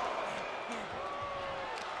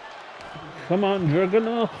 Come on,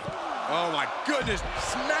 Dragunov. Oh, my goodness.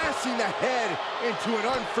 Smashing the head into an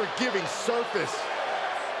unforgiving surface.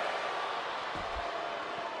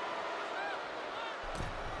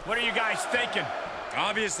 What are you guys thinking?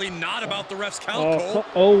 Obviously not about the ref's count, Cole.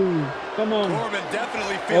 Oh, come on. Corbin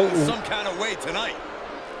definitely feeling some kind of way tonight.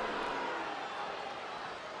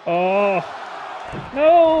 Oh.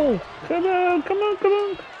 No. Come on, come on, come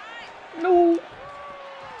on. No.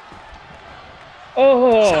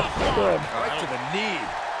 Oh, God. Right to the knee.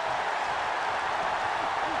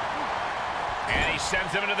 And he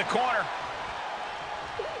sends him into the corner.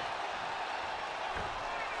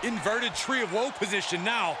 Inverted tree of woe position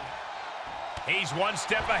now. He's one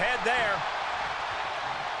step ahead there.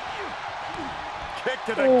 Kick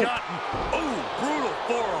to the gut. Oh, brutal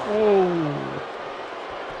forearm.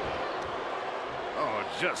 Oh,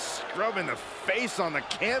 just scrubbing the face on the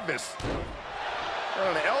canvas.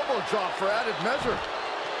 And an elbow drop for added measure.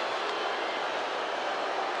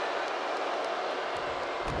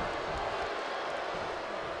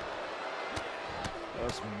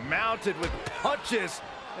 Just mounted with punches.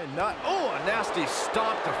 And not, oh, a nasty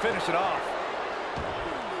stop to finish it off.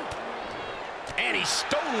 And he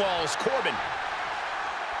stonewalls Corbin.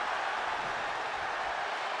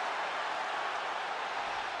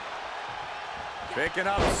 Picking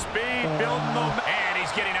up speed, building momentum. And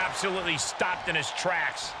he's getting absolutely stopped in his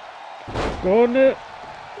tracks. Darn it.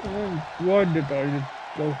 Why did I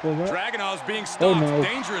go for that? Dragunov's being stopped. No.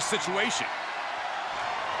 Dangerous situation.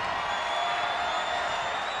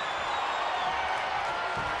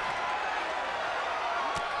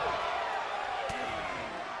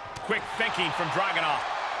 Quick thinking from Dragunov.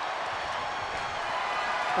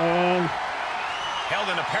 Held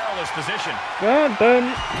in a perilous position. God damn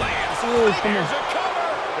it. Lands. Oh, come Here's on. a cover.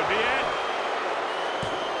 Could be it.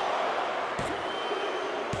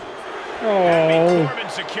 And Oh. Corbin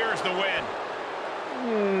secures the win.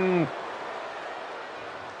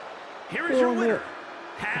 Here is your winner,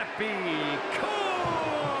 Happy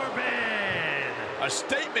Corbin. A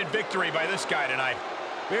statement victory by this guy tonight.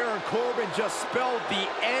 Baron Corbin just spelled the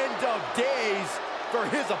end of days for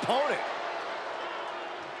his opponent.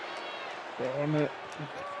 Darn it.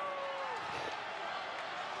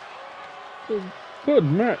 Good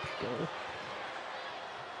match though.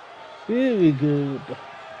 Very good.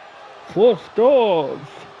 4 stars.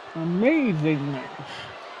 Amazing match.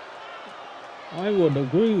 I would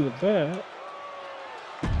agree with that.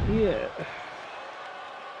 Yeah.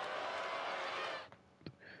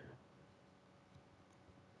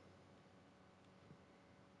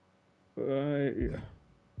 Right.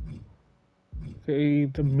 Okay,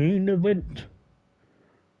 the main event.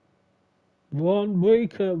 Braun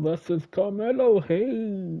Breaker versus Carmelo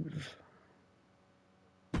Hayes.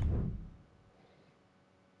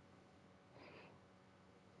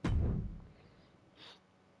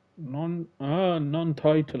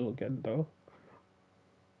 Non-title again though.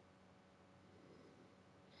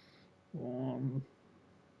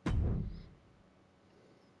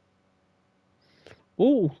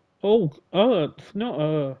 It's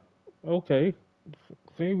not okay.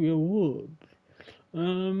 Xavier Woods.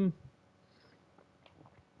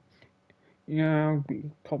 Yeah, I'll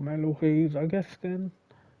be Carmelo Hayes, I guess then.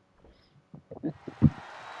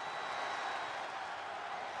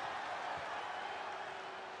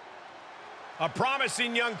 A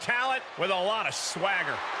promising young talent with a lot of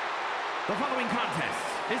swagger. The following contest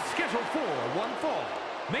is scheduled for one fall.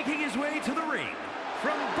 Making his way to the ring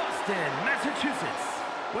from Boston, Massachusetts,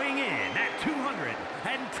 weighing in at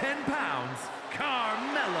 210 pounds,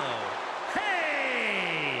 Carmelo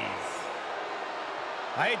Hayes.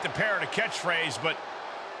 I hate to parrot a catchphrase, but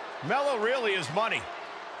Melo really is money.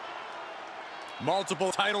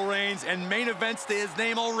 Multiple title reigns and main events to his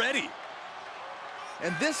name already.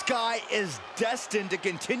 And this guy is destined to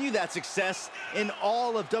continue that success in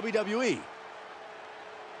all of WWE.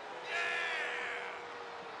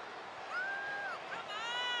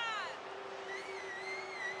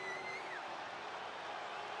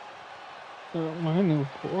 Mine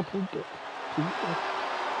was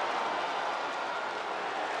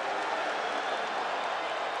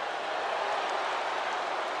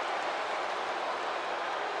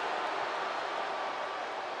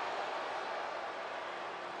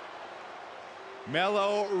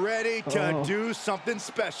Melo ready to do something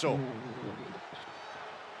special.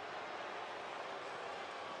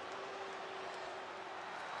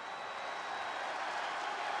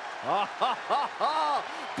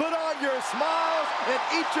 Put on your smiles and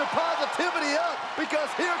eat your positivity up, because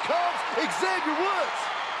here comes Xavier Woods.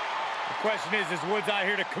 The question is Woods out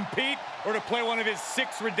here to compete or to play one of his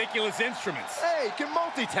 6 ridiculous instruments? Hey, you can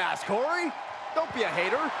multitask, Corey. Don't be a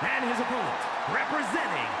hater. And his opponent,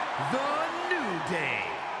 representing the New Day,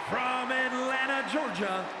 from Atlanta,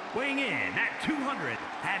 Georgia, weighing in at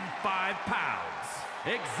 205 pounds,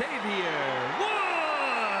 Xavier Woods.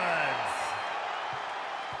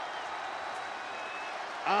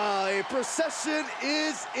 A procession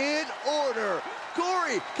is in order.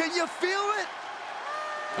 Corey, can you feel it?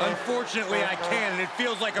 Unfortunately, I can, and it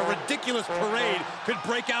feels like a ridiculous parade could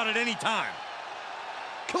break out at any time.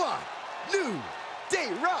 Come on. New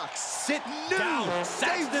Day rocks. Sit New down, Day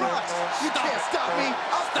Saxton. rocks. You Stop can't it. stop me.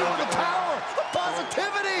 I'm feeling the power of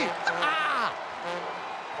positivity. Ah!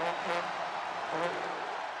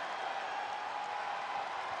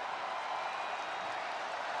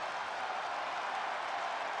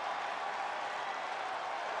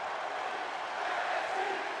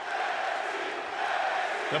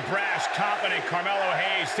 The brash, confident Carmelo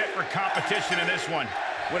Hayes set for competition in this one.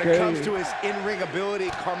 When it comes to his in-ring ability,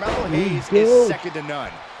 Carmelo Hayes is second to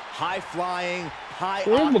none. High-flying,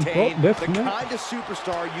 high-octane, the kind of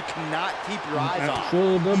superstar you cannot keep your eyes on.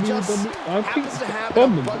 He just happens to have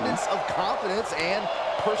an abundance of confidence and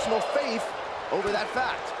personal faith over that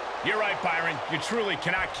fact. You're right, Byron. You truly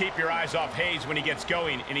cannot keep your eyes off Hayes when he gets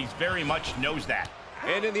going, and he very much knows that.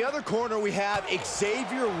 And in the other corner, we have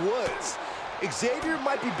Xavier Woods. Xavier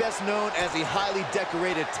might be best known as a highly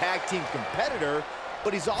decorated tag team competitor,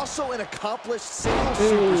 but he's also an accomplished single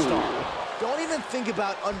superstar. Don't even think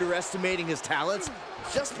about underestimating his talents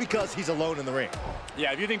just because he's alone in the ring.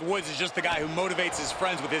 Yeah, if you think Woods is just the guy who motivates his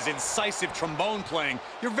friends with his incisive trombone playing,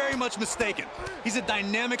 you're very much mistaken. He's a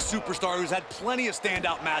dynamic superstar who's had plenty of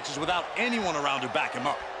standout matches without anyone around to back him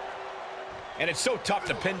up. And it's so tough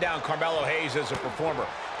to pin down Carmelo Hayes as a performer.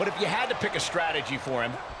 But if you had to pick a strategy for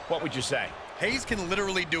him, what would you say? Hayes can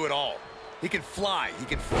literally do it all. He can fly, he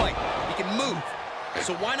can fight, he can move.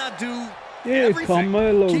 So why not do everything?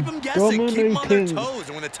 Carmelo Keep them guessing, keep them on their dominating. toes,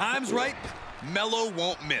 and when the time's right, Melo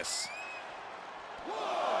won't miss.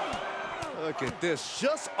 Look at this,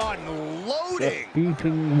 just unloading.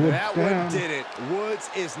 Beating Woods That down. one did it. Woods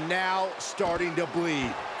is now starting to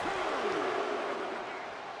bleed.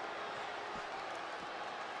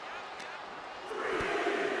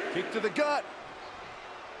 Kick to the gut.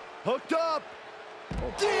 Hooked up.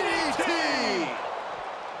 DDT!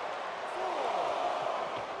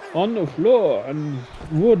 On the floor, and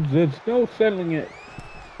Woods is still selling it.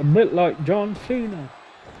 A bit like John Cena.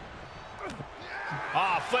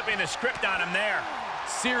 Oh, flipping the script on him there.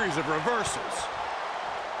 Series of reversals.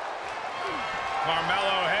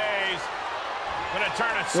 Carmelo Hayes gonna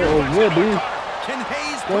turn a Oh, suplex Woody. into a cutter. Can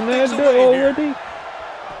Hayes Gonna put things end it away here? already?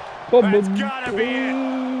 That's gotta be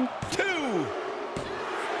it. 2.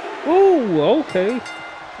 Oh, okay.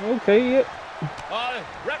 Okay, yeah.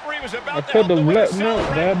 Referee was about I to could help the have winner let him out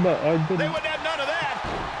celebrate. there, but I They didn't. wouldn't have none of that.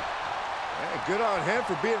 Yeah, good on him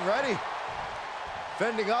for being ready.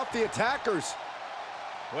 Fending off the attackers.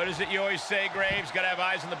 What is it you always say, Graves? Gotta have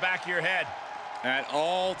eyes in the back of your head. At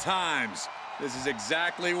all times. This is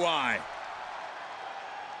exactly why.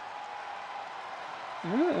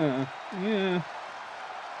 Yeah.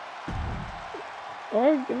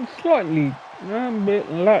 I'm slightly, a bit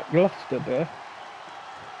lackluster there.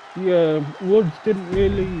 Yeah, Woods didn't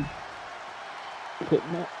really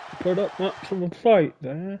put up much of a fight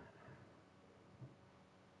there.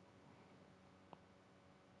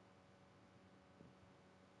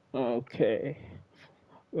 Okay.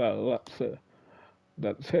 Well,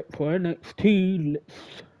 that's it for NXT. Let's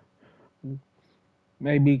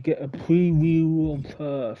maybe get a preview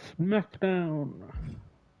of SmackDown.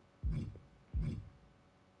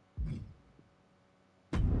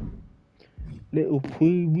 Little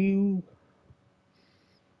preview.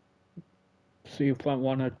 See if I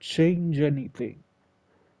want to change anything.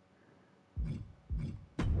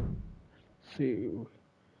 See.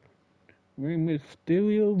 Rey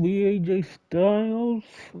Mysterio, AJ Styles.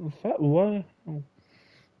 Is that why? Oh.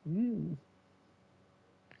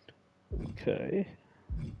 Okay.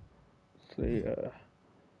 See,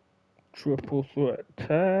 triple threat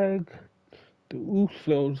tag. The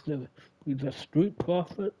Usos with the Street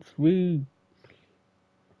Profits.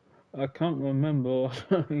 I can't remember.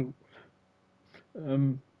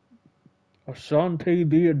 Ashanti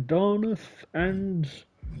the Adonis and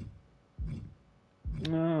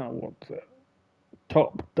what's that?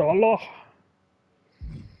 Top Dollar.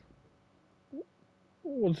 What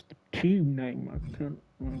was the team name? I can't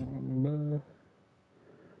remember.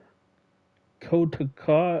 Kota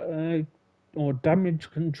or Damage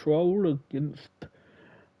Control against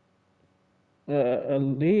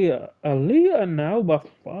Aaliyah. Aaliyah now by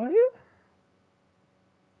fire?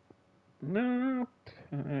 No,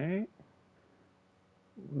 okay.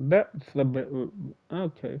 That's a bit.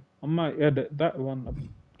 Okay, I might edit that one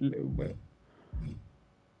a little bit.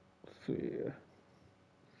 Let's see.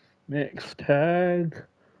 Next tag.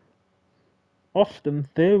 Austin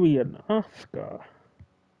Theory and Asuka.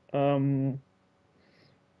 I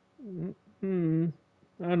don't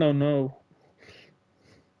know.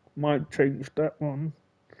 Might change that one.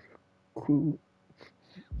 Cool.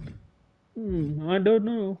 I don't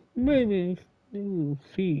know. Maybe we'll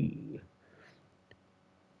see.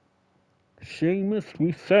 Sheamus,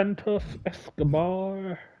 Santos,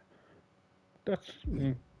 Escobar. That's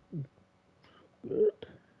good.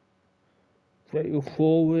 Fatal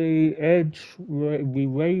 4-way Edge, we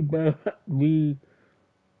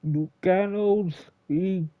Lucanos,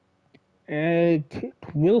 we Kit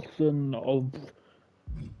Wilson of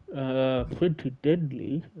Pretty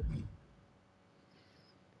Deadly.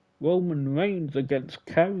 Roman Reigns against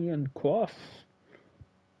Karrion Kross.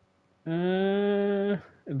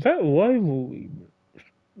 Is that a rivalry?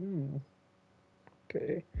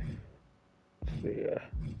 Okay. Let's see.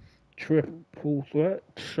 Triple threat.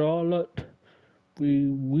 Charlotte.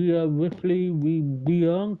 Rhea Ripley.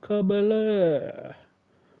 Bianca Belair.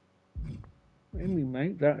 Maybe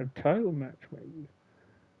make that a title match, maybe.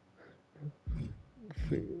 Let's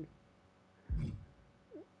see.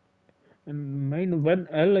 And main event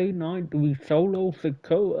LA Knight with Solo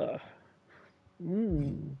Sikoa.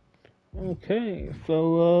 Okay,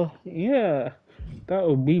 so yeah, that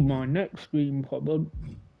will be my next stream probably.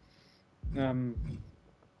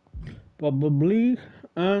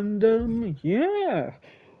 And yeah,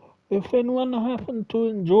 if anyone happened to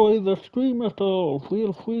enjoy the stream at all,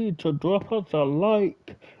 feel free to drop us a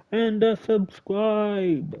like and a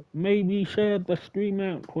subscribe. Maybe share the stream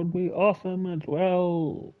out would be awesome as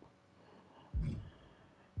well.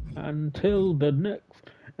 Until the next,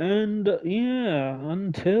 until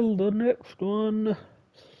the next one,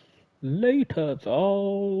 later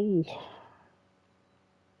all.